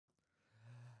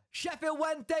Sheffield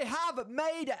Wednesday have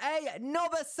made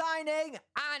another signing,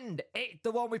 and it's the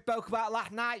one we spoke about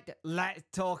last night. Let's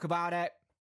talk about it.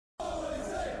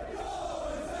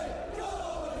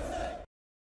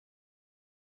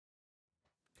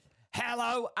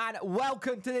 Hello and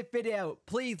welcome to this video.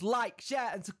 Please like,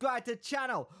 share and subscribe to the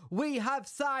channel. We have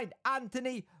signed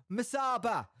Anthony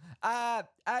Musaba.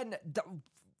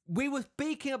 We were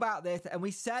speaking about this and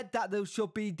we said that there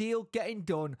should be a deal getting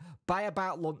done by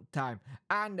about lunchtime.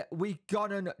 And we've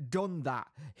gone and done that.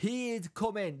 He is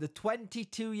coming. The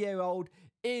 22-year-old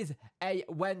is a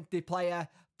Wednesday player.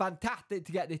 Fantastic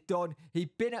to get this done. He's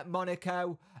been at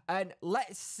Monaco. And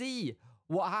let's see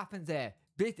what happens here.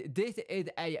 This is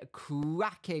a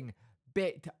cracking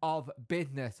bit of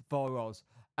business for us.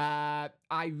 I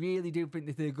really do think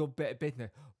this is a good bit of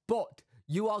business. But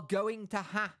you are going to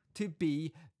have to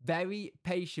be very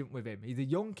patient with him. He's a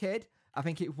young kid. I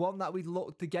think it's one that we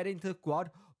look to get into the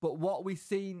squad. But what we've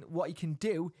seen, what he can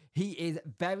do, he is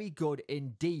very good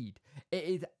indeed. It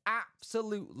is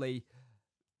absolutely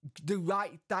the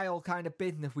right style kind of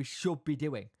business we should be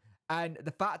doing. And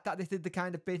the fact that this is the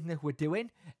kind of business we're doing,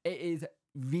 it is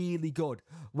really good.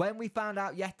 When we found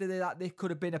out yesterday that this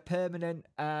could have been a permanent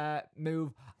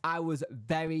move, I was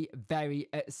very, very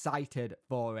excited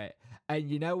for it. And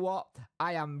you know what?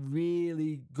 I am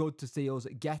really good to see us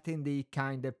getting these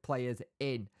kind of players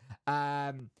in.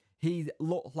 He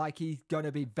looked like he's going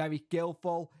to be very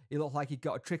skillful. He looked like he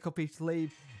got a trick up his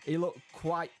sleeve. He looked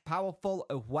quite powerful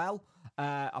as well.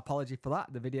 Apology for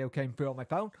that. The video came through on my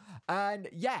phone. And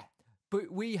yeah, but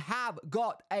we have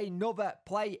got another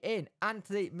play in.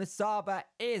 Anthony Musaba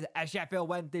is a Sheffield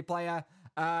Wednesday player.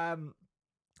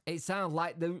 It sounds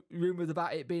like the rumours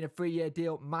about it being a 3-year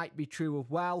deal might be true as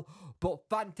well. But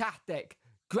fantastic.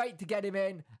 Great to get him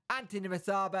in. Anthony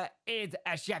Musaba is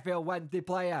a Sheffield Wednesday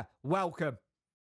player. Welcome.